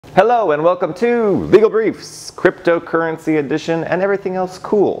Hello and welcome to Legal Briefs, Cryptocurrency Edition, and everything else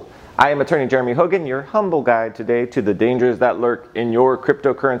cool. I am attorney Jeremy Hogan, your humble guide today to the dangers that lurk in your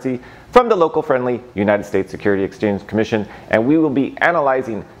cryptocurrency from the local friendly United States Securities Exchange Commission, and we will be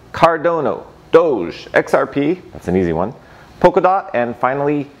analyzing Cardano, Doge, XRP, that's an easy one, Polkadot, and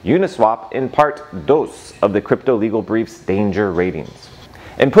finally Uniswap in part dos of the Crypto Legal Briefs Danger Ratings.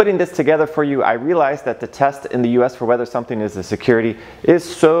 In putting this together for you, I realized that the test in the US for whether something is a security is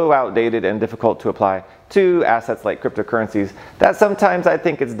so outdated and difficult to apply to assets like cryptocurrencies that sometimes I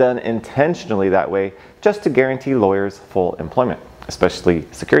think it's done intentionally that way just to guarantee lawyers full employment, especially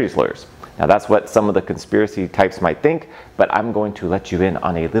securities lawyers. Now that's what some of the conspiracy types might think, but I'm going to let you in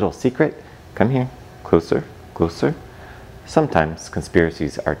on a little secret. Come here, closer, closer. Sometimes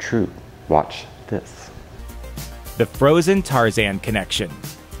conspiracies are true. Watch this. The Frozen Tarzan Connection.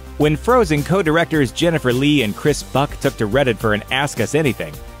 When Frozen co-directors Jennifer Lee and Chris Buck took to Reddit for an Ask Us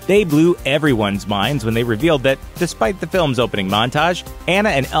Anything, they blew everyone's minds when they revealed that, despite the film's opening montage, Anna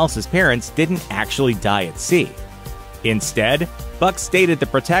and Elsa's parents didn't actually die at sea. Instead, Buck stated the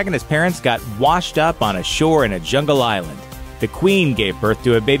protagonist's parents got washed up on a shore in a jungle island. The queen gave birth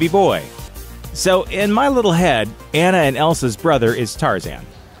to a baby boy. So, in my little head, Anna and Elsa's brother is Tarzan.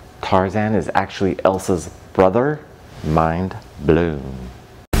 Tarzan is actually Elsa's brother? Mind blown.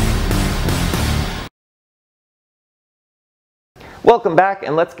 Welcome back,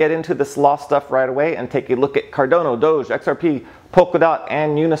 and let's get into this law stuff right away and take a look at Cardano, Doge, XRP, Polkadot,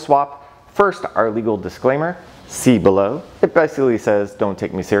 and Uniswap. First, our legal disclaimer. See below. It basically says, don't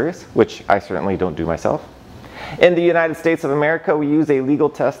take me serious, which I certainly don't do myself. In the United States of America, we use a legal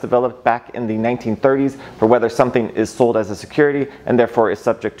test developed back in the 1930s for whether something is sold as a security and therefore is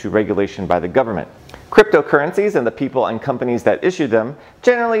subject to regulation by the government. Cryptocurrencies and the people and companies that issue them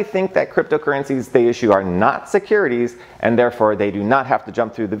generally think that cryptocurrencies they issue are not securities, and therefore they do not have to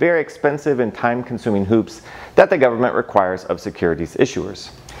jump through the very expensive and time-consuming hoops that the government requires of securities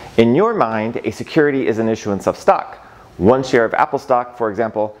issuers. In your mind, a security is an issuance of stock. One share of Apple stock, for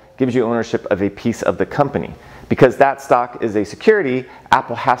example, gives you ownership of a piece of the company. Because that stock is a security,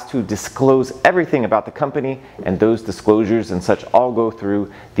 Apple has to disclose everything about the company, and those disclosures and such all go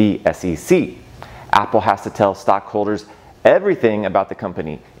through the SEC. Apple has to tell stockholders everything about the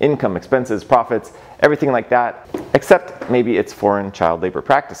company, income, expenses, profits, everything like that, except maybe its foreign child labor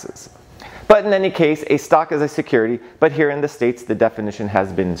practices. But in any case, a stock is a security, but here in the States the definition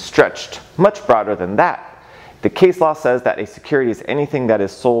has been stretched much broader than that. The case law says that a security is anything that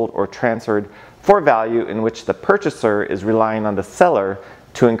is sold or transferred for value in which the purchaser is relying on the seller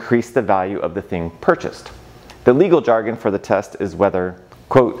to increase the value of the thing purchased. The legal jargon for the test is whether,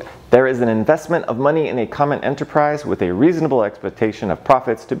 quote, there is an investment of money in a common enterprise with a reasonable expectation of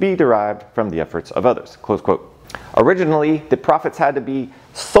profits to be derived from the efforts of others, close quote. Originally, the profits had to be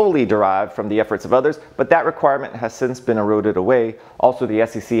solely derived from the efforts of others, but that requirement has since been eroded away. Also, the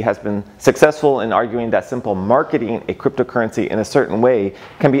SEC has been successful in arguing that simple marketing a cryptocurrency in a certain way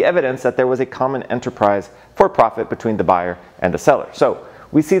can be evidence that there was a common enterprise for profit between the buyer and the seller. So,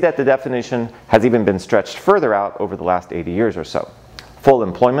 we see that the definition has even been stretched further out over the last 80 years or so. Full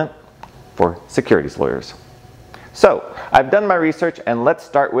employment for securities lawyers. So, I've done my research, and let's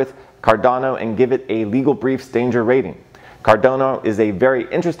start with Cardano and give it a Legal Briefs Danger Rating. Cardano is a very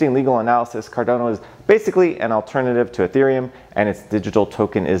interesting legal analysis. Cardano is basically an alternative to Ethereum, and its digital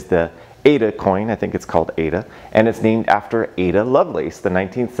token is the ADA coin. I think it's called ADA, and it's named after Ada Lovelace, the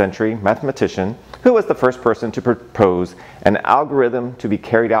 19th century mathematician who was the first person to propose an algorithm to be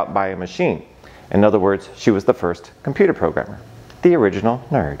carried out by a machine. In other words, she was the first computer programmer, the original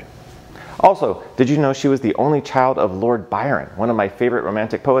nerd. Also, did you know she was the only child of Lord Byron, one of my favorite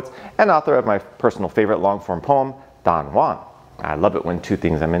romantic poets and author of my personal favorite long-form poem, Don Juan. I love it when two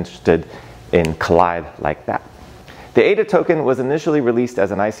things I'm interested in collide like that. The ADA token was initially released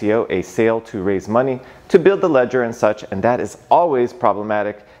as an ICO, a sale to raise money to build the ledger and such, and that is always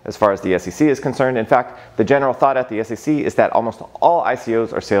problematic as far as the SEC is concerned. In fact, the general thought at the SEC is that almost all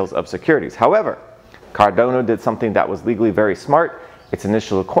ICOs are sales of securities. However, Cardano did something that was legally very smart. Its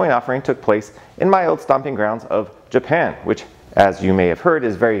initial coin offering took place in my old stomping grounds of Japan, which, as you may have heard,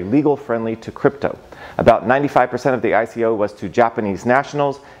 is very legal friendly to crypto. About 95% of the ICO was to Japanese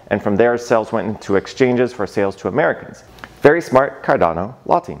nationals, and from there sales went into exchanges for sales to Americans. Very smart Cardano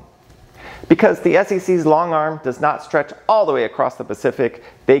law team. Because the SEC's long arm does not stretch all the way across the Pacific,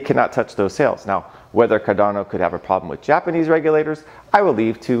 they cannot touch those sales. Now, whether Cardano could have a problem with Japanese regulators, I will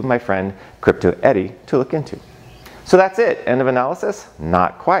leave to my friend Crypto Eddie to look into. So that's it. End of analysis?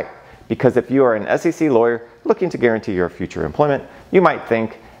 Not quite. Because if you are an SEC lawyer looking to guarantee your future employment, you might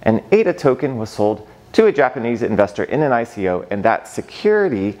think an ADA token was sold to a Japanese investor in an ICO, and that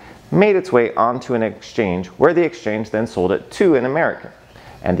security made its way onto an exchange where the exchange then sold it to an American.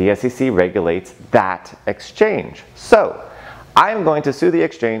 And the SEC regulates that exchange. So I'm going to sue the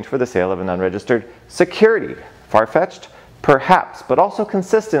exchange for the sale of an unregistered security. Far-fetched? Perhaps, but also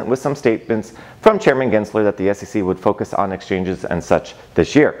consistent with some statements from Chairman Gensler that the SEC would focus on exchanges and such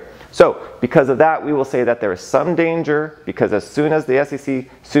this year. So because of that, we will say that there is some danger, because as soon as the SEC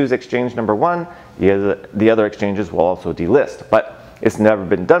sues exchange number one, the other exchanges will also delist. But it's never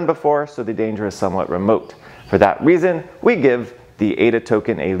been done before, so the danger is somewhat remote. For that reason, we give the ADA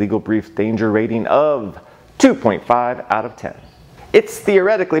token a legal brief danger rating of 2.5 out of 10. It's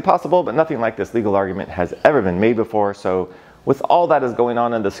theoretically possible, but nothing like this legal argument has ever been made before, so with all that is going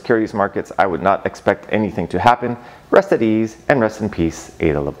on in the securities markets, I would not expect anything to happen. Rest at ease and rest in peace,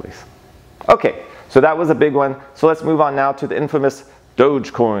 Ada Lovelace. Okay, so that was a big one, so let's move on now to the infamous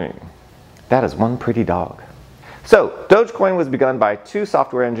Dogecoin. That is one pretty dog. So, Dogecoin was begun by two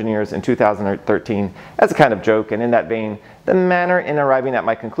software engineers in 2013 as a kind of joke, and in that vein, the manner in arriving at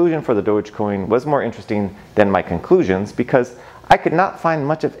my conclusion for the Dogecoin was more interesting than my conclusions, because I could not find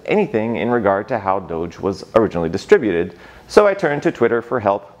much of anything in regard to how Doge was originally distributed, so I turned to Twitter for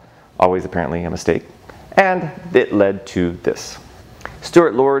help, always apparently a mistake, and it led to this.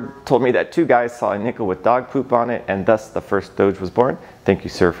 Stuart Lord told me that two guys saw a nickel with dog poop on it, and thus the first Doge was born. Thank you,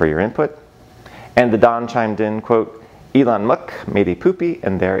 sir, for your input. And the Don chimed in, quote, Elon Musk made a poopy,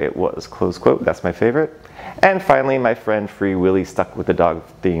 and there it was, close quote. That's my favorite. And finally, my friend Free Willy stuck with the dog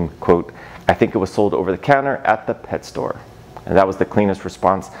theme, quote, I think it was sold over the counter at the pet store. And that was the cleanest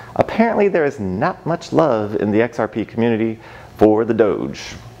response. Apparently there is not much love in the XRP community for the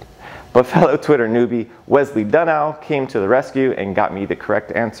Doge. But fellow Twitter newbie Wesley Dunow came to the rescue and got me the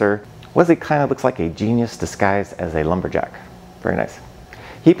correct answer. Wesley kind of looks like a genius disguised as a lumberjack. Very nice.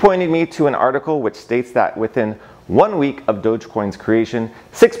 He pointed me to an article which states that within 1 week of Dogecoin's creation,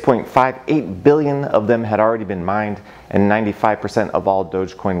 6.58 billion of them had already been mined, and 95% of all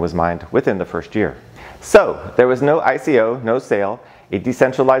Dogecoin was mined within the first year. So there was no ICO, no sale, a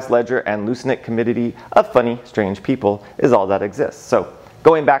decentralized ledger and loosening committee of funny, strange people is all that exists. So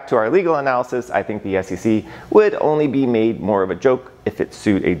going back to our legal analysis, I think the SEC would only be made more of a joke if it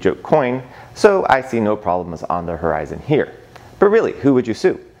sued a joke coin, so I see no problems on the horizon here. But really, who would you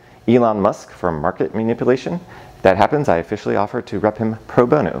sue? Elon Musk for market manipulation? If that happens, I officially offer to rep him pro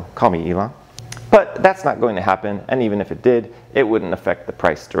bono. Call me Elon. But that's not going to happen, and even if it did, it wouldn't affect the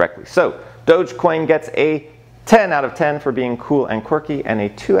price directly. So Dogecoin gets a 10 out of 10 for being cool and quirky, and a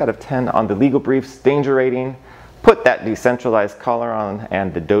 2 out of 10 on the legal brief's danger rating. Put that decentralized collar on,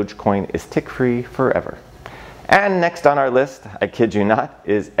 and the Dogecoin is tick-free forever. And next on our list, I kid you not,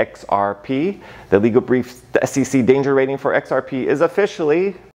 is XRP. The legal brief's the SEC danger rating for XRP is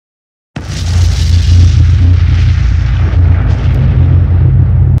officially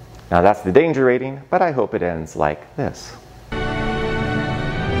now that's the danger rating, but I hope it ends like this.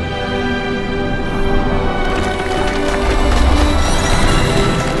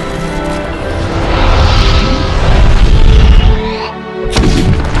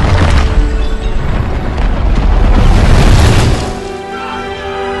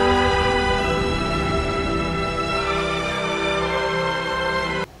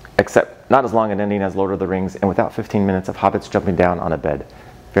 Except not as long an ending as Lord of the Rings, and without 15 minutes of hobbits jumping down on a bed.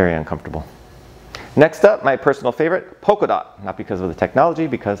 Very uncomfortable. Next up, my personal favorite, Polkadot. Not because of the technology,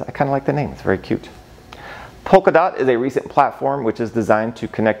 because I kind of like the name. It's very cute. Polkadot is a recent platform which is designed to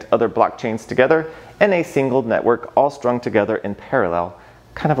connect other blockchains together in a single network, all strung together in parallel,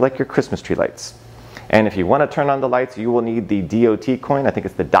 kind of like your Christmas tree lights. And if you want to turn on the lights, you will need the DOT coin. I think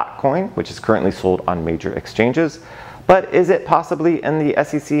it's the DOT coin, which is currently sold on major exchanges. But is it possibly in the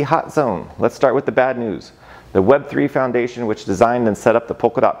SEC hot zone? Let's start with the bad news. The Web3 Foundation, which designed and set up the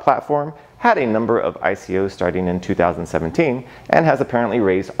Polkadot platform, had a number of ICOs starting in 2017 and has apparently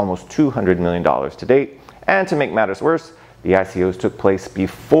raised almost $200 million to date. And to make matters worse, the ICOs took place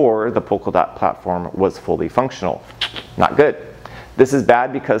before the Polkadot platform was fully functional. Not good. This is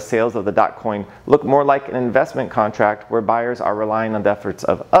bad because sales of the DOT coin look more like an investment contract where buyers are relying on the efforts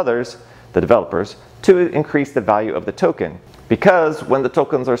of others, the developers, to increase the value of the token. Because when the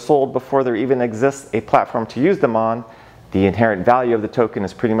tokens are sold before there even exists a platform to use them on, the inherent value of the token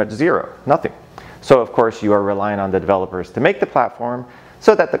is pretty much zero, nothing. So of course you are relying on the developers to make the platform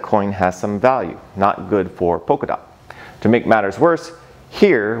so that the coin has some value. Not good for Polkadot. To make matters worse,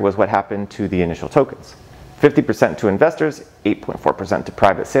 here was what happened to the initial tokens. 50% to investors, 8.4% to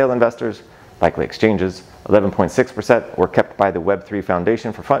private sale investors, likely exchanges, 11.6% were kept by the Web3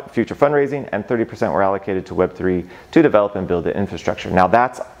 Foundation for future fundraising, and 30% were allocated to Web3 to develop and build the infrastructure. Now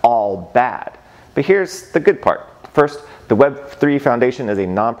that's all bad, But here's the good part. First, the Web3 Foundation is a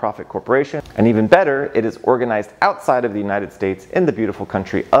nonprofit corporation, and even better, it is organized outside of the United States in the beautiful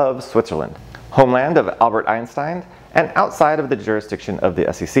country of Switzerland, homeland of Albert Einstein, and outside of the jurisdiction of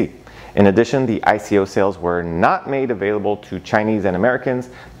the SEC. In addition, the ICO sales were not made available to Chinese and Americans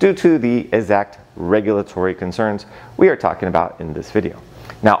due to the exact regulatory concerns we are talking about in this video.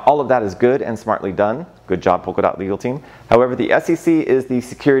 Now, all of that is good and smartly done. Good job, Polkadot legal team. However, the SEC is the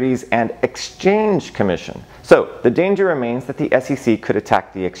Securities and Exchange Commission. So the danger remains that the SEC could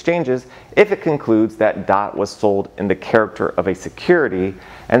attack the exchanges if it concludes that DOT was sold in the character of a security.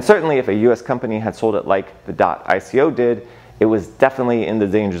 And certainly if a US company had sold it like the DOT ICO did, it was definitely in the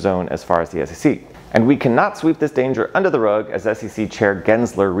danger zone as far as the SEC. And we cannot sweep this danger under the rug, as SEC Chair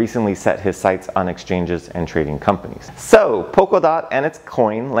Gensler recently set his sights on exchanges and trading companies. So Polkadot and its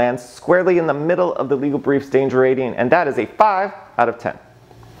coin lands squarely in the middle of the legal brief's danger rating, and that is a 5 out of 10.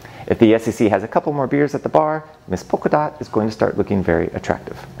 If the SEC has a couple more beers at the bar, Miss Polkadot is going to start looking very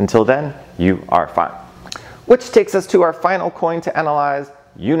attractive. Until then, you are fine. Which takes us to our final coin to analyze,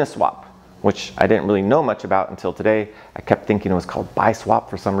 Uniswap, which I didn't really know much about until today. I kept thinking it was called BuySwap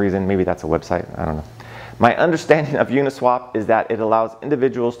for some reason. Maybe that's a website, I don't know. My understanding of Uniswap is that it allows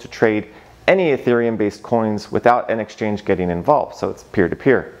individuals to trade any Ethereum-based coins without an exchange getting involved, so it's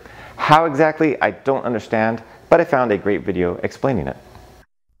peer-to-peer. How exactly, I don't understand, but I found a great video explaining it.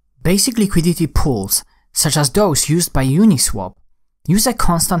 Basic liquidity pools, such as those used by Uniswap, use a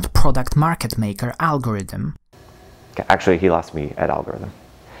constant product market maker algorithm. Actually, he lost me at algorithm.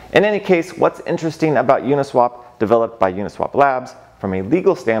 In any case, what's interesting about Uniswap, developed by Uniswap Labs, from a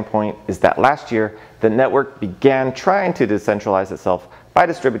legal standpoint, is that last year, the network began trying to decentralize itself by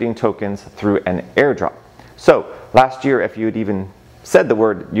distributing tokens through an airdrop. So, last year, if you had even said the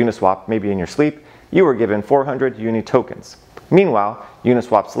word Uniswap, maybe in your sleep, you were given 400 Uni tokens. Meanwhile,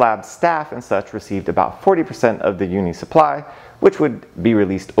 Uniswap's Labs staff and such received about 40% of the Uni supply, which would be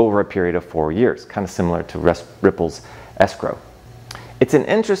released over a period of 4 years, kind of similar to Ripple's escrow. It's an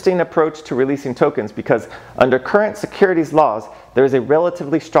interesting approach to releasing tokens because under current securities laws, there is a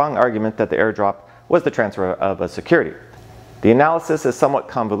relatively strong argument that the airdrop was the transfer of a security. The analysis is somewhat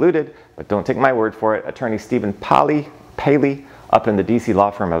convoluted, but don't take my word for it. Attorney Stephen Paley up in the DC law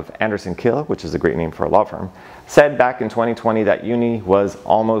firm of Anderson Kill, which is a great name for a law firm, said back in 2020 that Uni was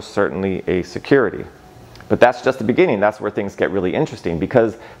almost certainly a security. But that's just the beginning. That's where things get really interesting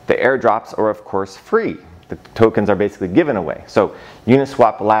because the airdrops are of course free. The tokens are basically given away. So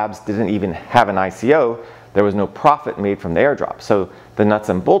Uniswap Labs didn't even have an ICO. There was no profit made from the airdrop. So the nuts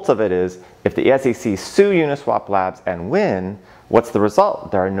and bolts of it is, if the SEC sue Uniswap Labs and win, what's the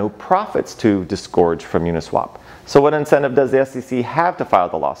result? There are no profits to disgorge from Uniswap. So what incentive does the SEC have to file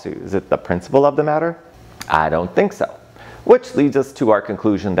the lawsuit? Is it the principle of the matter? I don't think so. Which leads us to our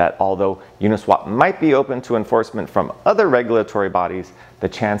conclusion that although Uniswap might be open to enforcement from other regulatory bodies, the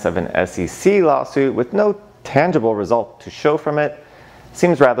chance of an SEC lawsuit with no tangible result to show from it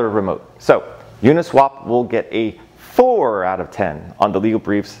seems rather remote. So Uniswap will get a 4 out of 10 on the legal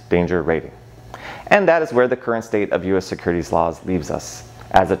brief's danger rating. And that is where the current state of US securities laws leaves us.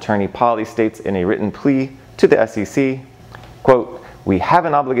 As Attorney Polly states in a written plea to the SEC, quote, "We have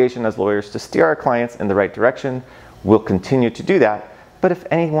an obligation as lawyers to steer our clients in the right direction. We'll continue to do that, but if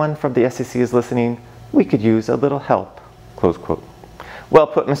anyone from the SEC is listening, we could use a little help," close quote. Well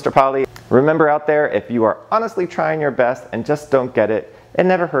put, Mr. Polly. Remember out there, if you are honestly trying your best and just don't get it, it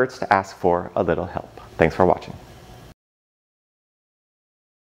never hurts to ask for a little help. Thanks for watching.